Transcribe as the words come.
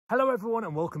Hello everyone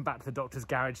and welcome back to the Doctor's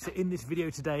Garage. So in this video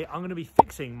today, I'm going to be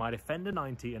fixing my Defender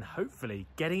 90 and hopefully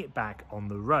getting it back on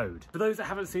the road. For those that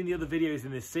haven't seen the other videos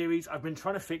in this series, I've been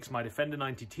trying to fix my Defender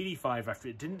 90 TD5 after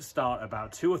it didn't start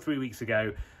about 2 or 3 weeks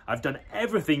ago. I've done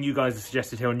everything you guys have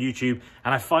suggested here on YouTube,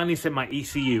 and I finally sent my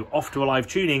ECU off to a live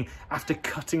tuning after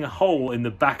cutting a hole in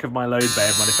the back of my load bay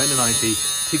of my Defender 90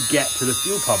 to get to the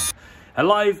fuel pump.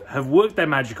 Alive have worked their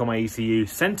magic on my ECU,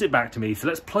 sent it back to me, so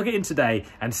let's plug it in today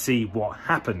and see what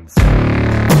happens.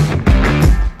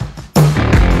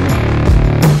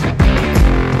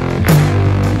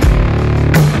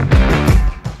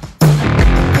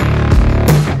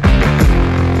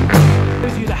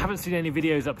 Seen any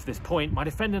videos up to this point, my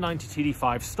Defender 90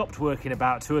 TD5 stopped working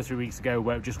about 2 or 3 weeks ago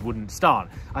where it just wouldn't start.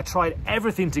 I tried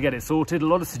everything to get it sorted, a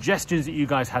lot of suggestions that you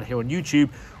guys had here on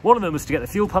YouTube. One of them was to get the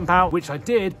fuel pump out, which I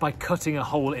did by cutting a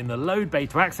hole in the load bay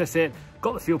to access it,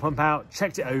 got the fuel pump out,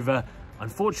 checked it over.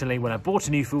 Unfortunately, when I bought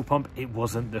a new fuel pump, it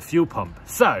wasn't the fuel pump.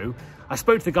 So I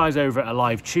spoke to the guys over at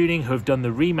Alive Tuning who have done the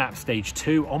remap stage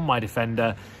 2 on my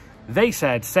Defender. They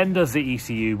said, send us the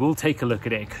ECU, we'll take a look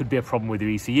at it. It could be a problem with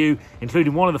your ECU,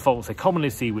 including one of the faults they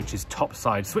commonly see, which is top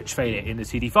side switch failure in the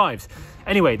TD5s.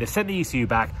 Anyway, they sent the ECU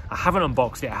back. I haven't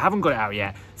unboxed it, I haven't got it out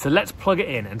yet. So let's plug it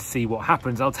in and see what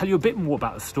happens. I'll tell you a bit more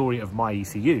about the story of my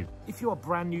ECU. If you are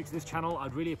brand new to this channel,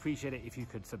 I'd really appreciate it if you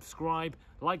could subscribe,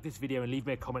 like this video, and leave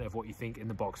me a comment of what you think in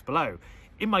the box below.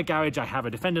 In my garage, I have a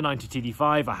Defender 90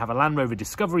 TD5, I have a Land Rover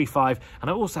Discovery 5,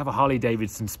 and I also have a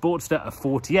Harley-Davidson Sportster, a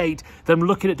 48, that I'm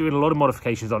looking at doing a lot of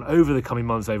modifications on over the coming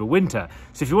months over winter.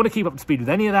 So if you want to keep up to speed with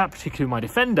any of that, particularly my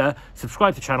Defender,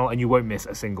 subscribe to the channel and you won't miss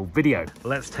a single video.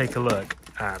 Let's take a look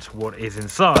at what is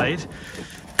inside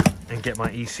and get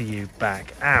my ECU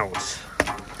back out.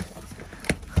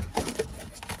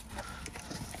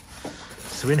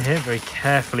 So in here, very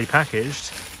carefully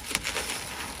packaged,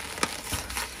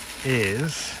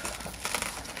 is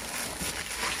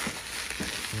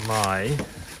my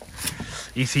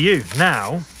ECU.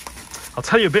 Now, I'll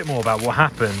tell you a bit more about what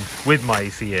happened with my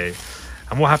ECU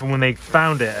and what happened when they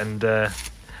found it and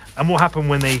what happened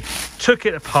when they took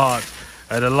it apart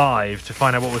at Alive to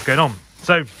find out what was going on.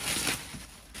 So,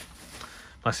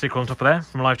 nice sticker on top of there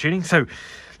from Live Tuning. So,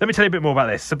 let me tell you a bit more about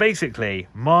this. So basically,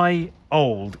 my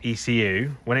old ECU,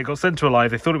 when it got sent to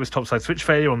Alive, they thought it was topside switch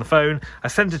failure on the phone. I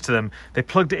sent it to them, they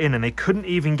plugged it in and they couldn't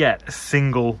even get a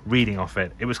single reading off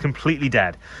it. It was completely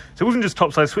dead. So it wasn't just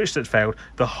topside switch that failed,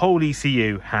 the whole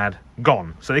ECU had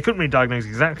gone. So they couldn't really diagnose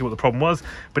exactly what the problem was,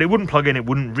 but it wouldn't plug in, it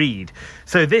wouldn't read.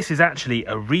 So this is actually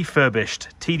a refurbished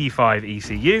TD5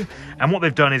 ECU, and what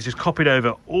they've done is just copied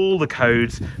over all the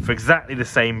codes for exactly the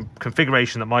same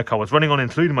configuration that my car was running on,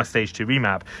 including my stage 2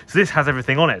 remap. So this has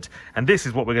everything on it, and this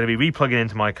is what we're going to be replugging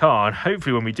into my car, and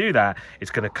hopefully when we do that,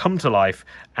 it's going to come to life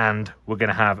and we're going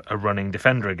to have a running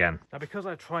Defender again. Now, because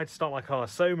I've tried to start my car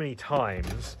so many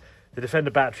times, the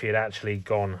Defender battery had actually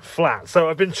gone flat. So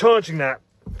I've been charging that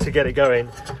to get it going,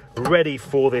 ready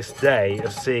for this day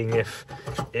of seeing if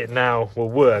it now will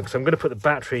work. So I'm going to put the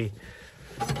battery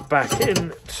back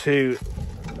into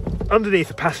underneath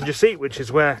the passenger seat, which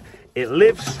is where it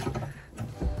lives.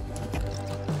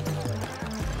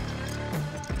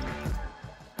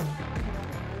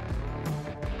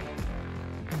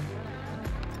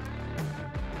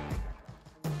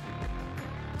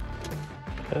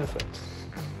 Perfect.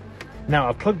 Now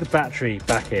I've plugged the battery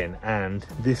back in, and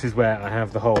this is where I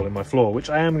have the hole in my floor, which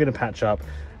I am going to patch up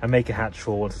and make a hatch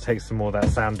for once I take some more of that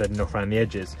sand deadening off around the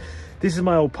edges. This is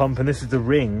my old pump, and this is the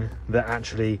ring that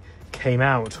actually came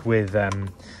out with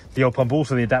the old pump.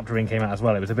 Also the adapter ring came out as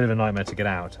well. It was a bit of a nightmare to get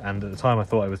out, and at the time I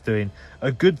thought I was doing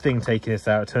a good thing taking this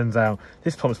out. It turns out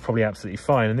this pump's probably absolutely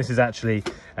fine, and this is actually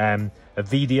a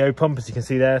VDO pump, as you can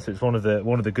see there. So it's one of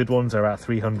the good ones. They're about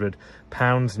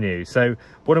 £300 new. So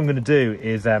what I'm going to do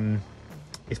is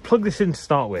plug this in to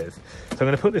start with. So I'm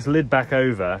going to put this lid back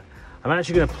over. I'm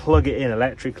actually going to plug it in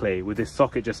electrically with this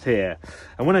socket just here,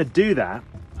 and when I do that,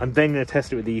 I'm then going to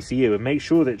test it with the ECU and make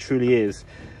sure that it truly is.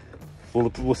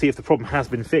 We'll see if the problem has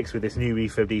been fixed with this new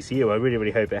refurbed ECU. I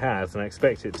really hope it has, and I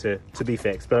expect it to be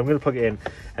fixed, but I'm going to plug it in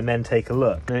and then take a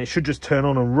look, and it should just turn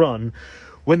on and run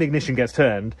when the ignition gets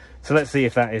turned. So let's see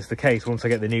if that is the case once I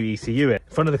get the new ECU in.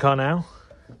 Front of the car now,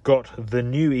 got the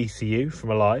new ECU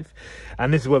from Alive,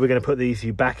 and this is where we're going to put the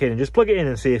ECU back in and just plug it in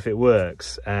and see if it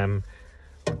works,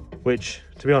 which,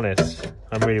 to be honest,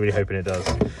 I'm really hoping it does.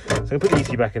 So I'm going to put the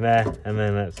ECU back in there, and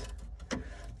then let's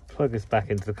plug this back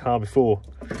into the car before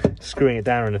screwing it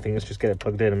down or anything. Let's just get it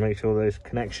plugged in and make sure those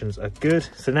connections are good.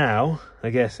 So now, I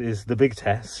guess, is the big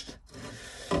test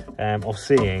of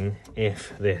seeing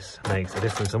if this makes a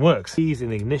difference and works. Keys in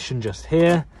the ignition just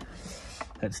here.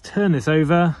 Let's turn this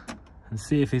over and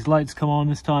see if his lights come on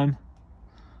this time.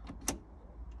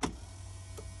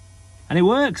 And it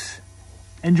works.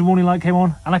 Engine warning light came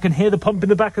on, and I can hear the pump in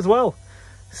the back as well.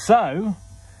 So,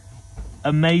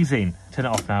 amazing. Turn it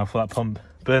off now before that pump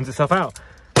burns itself out.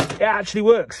 It actually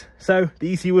works. So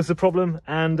the ECU was the problem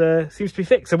and seems to be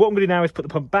fixed. So what I'm going to do now is put the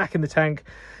pump back in the tank.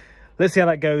 Let's see how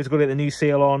that goes. I've got to get the new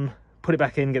seal on, put it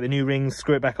back in, get the new rings,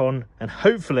 screw it back on, and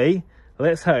hopefully,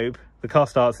 let's hope, the car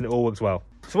starts and it all works well.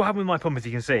 So what happened with my pump, as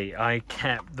you can see,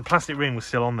 the plastic ring was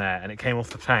still on there and it came off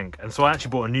the tank. And so I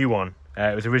actually bought a new one.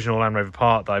 It was original Land Rover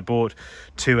part that I bought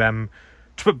to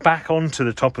put back onto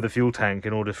the top of the fuel tank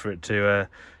in order for it to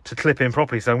clip in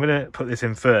properly. So I'm going to put this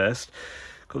in first.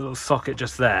 Got a little socket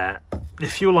just there. The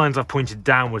fuel lines I've pointed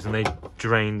downwards and they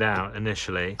drained out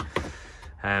initially.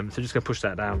 So just going to push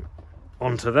that down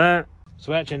onto there.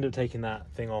 So I actually ended up taking that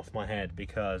thing off my head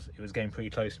because it was getting pretty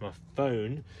close to my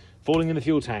phone falling in the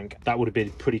fuel tank. That would have been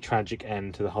a pretty tragic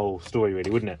end to the whole story,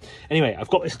 really, wouldn't it? Anyway, I've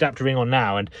got this adapter ring on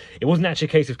now, and it wasn't actually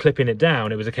a case of clipping it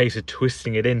down, it was a case of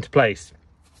twisting it into place.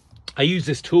 I use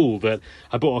this tool that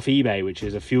I bought off eBay, which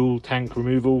is a fuel tank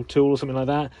removal tool or something like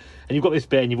that. And you've got this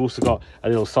bit and you've also got a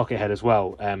little socket head as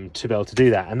well to be able to do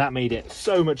that. And that made it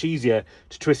so much easier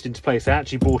to twist into place. I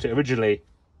actually bought it originally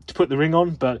to put the ring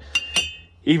on, but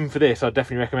even for this, I'd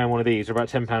definitely recommend one of these. They're about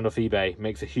 £10 off eBay.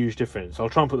 Makes a huge difference. I'll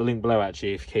try and put the link below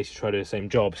actually, in case you try to do the same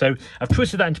job. So I've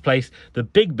twisted that into place. The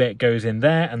big bit goes in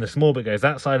there and the small bit goes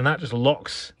that side, and that just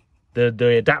locks the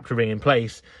adapter ring in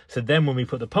place. So then when we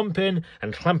put the pump in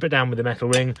and clamp it down with the metal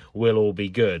ring, we'll all be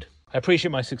good. I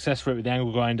appreciate my success rate with the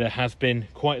angle grinder has been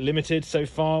quite limited so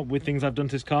far with things I've done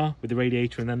to this car, with the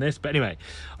radiator and then this. But anyway,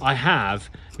 I have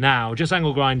now just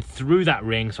angle grind through that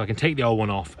ring so I can take the old one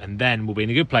off, and then we'll be in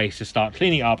a good place to start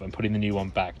cleaning it up and putting the new one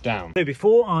back down. So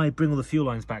before I bring all the fuel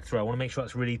lines back through, I want to make sure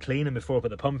that's really clean, and before I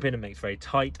put the pump in and make it very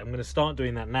tight, I'm going to start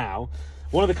doing that now.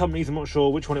 One of the companies, I'm not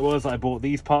sure which one it was, that I bought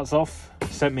these parts off,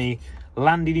 sent me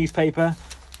Landy newspaper.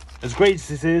 As great as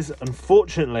this is,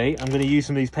 unfortunately, I'm going to use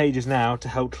some of these pages now to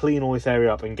help clean all this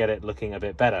area up and get it looking a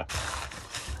bit better.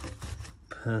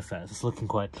 Perfect. It's looking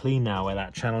quite clean now where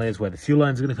that channel is, where the fuel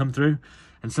lines are going to come through.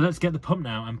 And so let's get the pump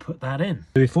now and put that in.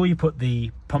 So before you put the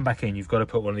pump back in, you've got to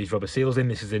put one of these rubber seals in.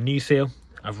 This is a new seal.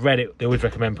 I've read it, they always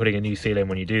recommend putting a new seal in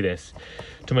when you do this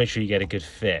to make sure you get a good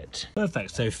fit. Perfect,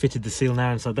 so fitted the seal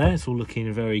now inside there. It's all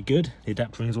looking very good. The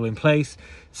adapter ring is all in place.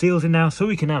 Seal's in now, so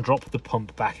we can now drop the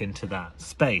pump back into that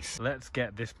space. Let's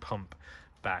get this pump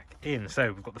back in.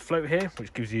 So we've got the float here,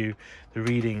 which gives you the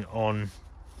reading on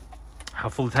how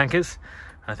full the tank is.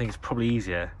 I think it's probably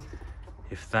easier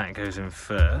if that goes in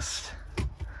first,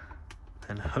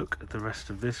 then hook the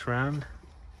rest of this round.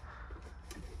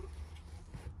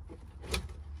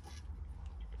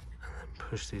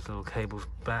 Push these little cables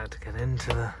back to get into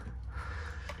the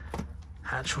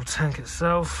actual tank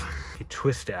itself. You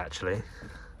twist it actually,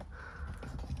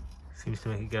 seems to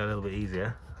make it go a little bit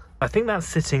easier. I think that's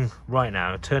sitting right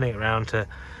now, turning it around to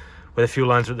where the fuel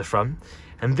lines are at the front,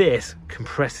 and this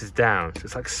compresses down, so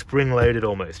it's like spring loaded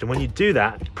almost. And when you do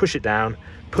that, push it down,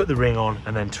 put the ring on,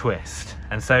 and then twist.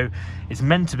 And so it's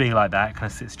meant to be like that, it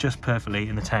kind of sits just perfectly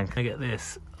in the tank. I get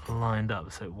this lined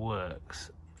up so it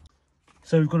works.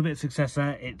 So we've got a bit of success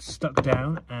there. It's stuck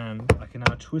down, and I can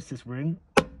now twist this ring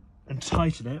and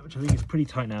tighten it, which I think is pretty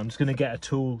tight now. I'm just going to get a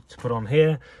tool to put on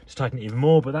here to tighten it even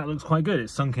more, but that looks quite good.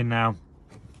 It's sunk in now.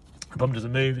 The pump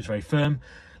doesn't move, it's very firm,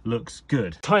 looks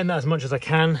good. Tighten that as much as I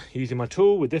can using my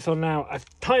tool with this on now. I've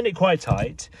tightened it quite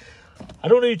tight. I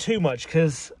don't want to do too much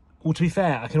because, well, to be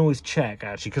fair, I can always check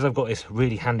actually, because I've got this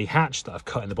really handy hatch that I've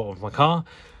cut in the bottom of my car,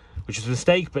 which is a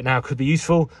mistake, but now could be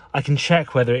useful. I can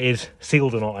check whether it is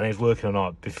sealed or not and is working or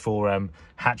not before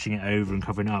hatching it over and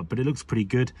covering it up, but it looks pretty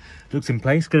good. It looks in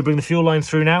place. Going to bring the fuel lines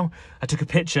through now. I took a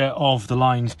picture of the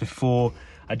lines before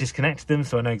I disconnected them,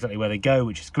 so I know exactly where they go,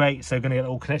 which is great. So going to get it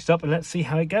all connected up and let's see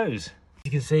how it goes.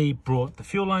 You can see, brought the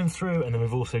fuel line through, and then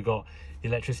we've also got the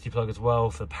electricity plug as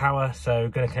well for power, so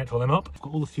going to connect all them up. I've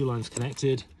got all the fuel lines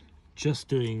connected, just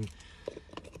doing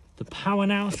the power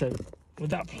now, so with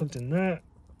that plugged in there,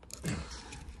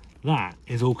 that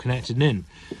is all connected in.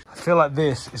 I feel like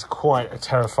this is quite a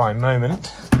terrifying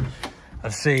moment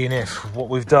of seeing if what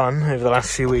we've done over the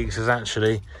last few weeks has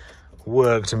actually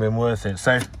worked and been worth it.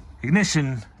 So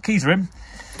ignition, keys are in,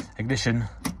 ignition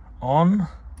on,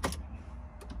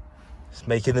 it's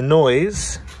making the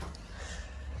noise.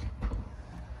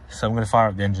 So I'm going to fire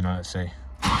up the engine now, let's see.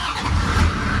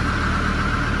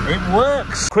 It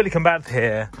works! Quickly come back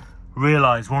here,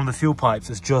 realise one of the fuel pipes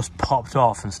has just popped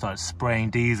off and started spraying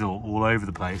diesel all over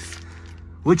the place,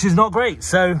 which is not great.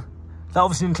 So that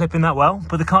obviously didn't clip in that well,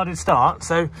 but the car did start,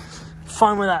 so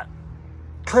fine with that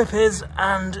clip is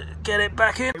and get it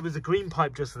back in. It was a green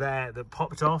pipe just there that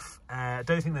popped off. I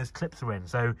don't think those clips are in,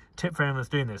 so tip for anyone that's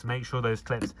doing this, make sure those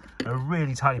clips are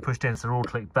really tightly pushed in so they're all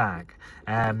clicked back.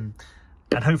 And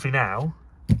hopefully now,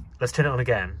 let's turn it on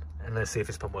again and let's see if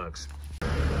this pump works.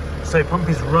 So pump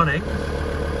is running,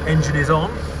 engine is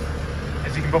on,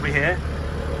 as you can probably hear,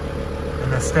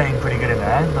 and they're staying pretty good in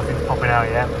there. Nothing's popping out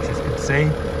yet, which is good to see.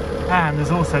 And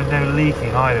there's also no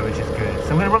leaking either, which is good. So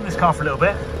I'm going to run this car for a little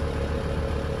bit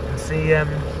and see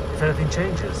if anything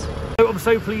changes. So I'm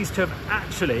so pleased to have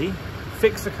actually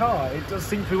fixed the car. It does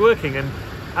seem to be working, and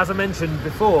as I mentioned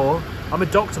before, I'm a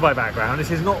doctor by background.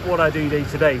 This is not what I do day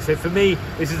to day. So for me,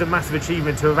 this is a massive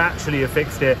achievement to have actually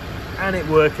fixed it and it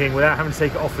working without having to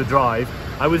take it off the drive.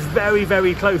 I was very,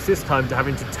 very close this time to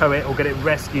having to tow it or get it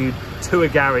rescued to a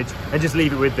garage and just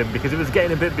leave it with them, because it was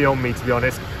getting a bit beyond me, to be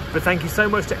honest. But thank you so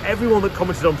much to everyone that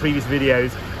commented on previous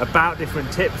videos about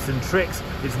different tips and tricks.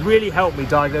 It's really helped me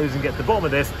diagnose and get to the bottom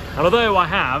of this. And although I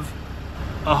have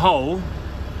a hole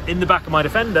in the back of my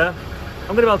Defender, I'm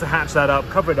going to be able to hatch that up,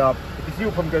 cover it up. If the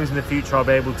fuel pump goes in the future, I'll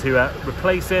be able to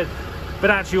replace it. But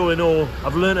actually, all in all,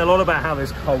 I've learned a lot about how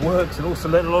this car works and also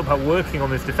learned a lot about working on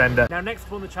this Defender. Now, next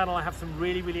up on the channel, I have some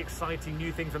really, really exciting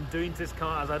new things I'm doing to this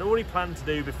car, as I'd already planned to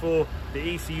do before the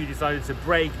ECU decided to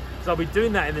break. So I'll be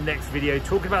doing that in the next video,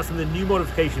 talking about some of the new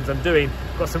modifications I'm doing.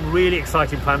 Got some really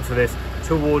exciting plans for this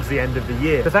towards the end of the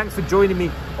year. So thanks for joining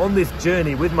me on this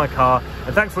journey with my car,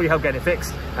 and thanks for your help getting it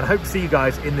fixed, and I hope to see you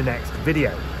guys in the next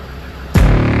video.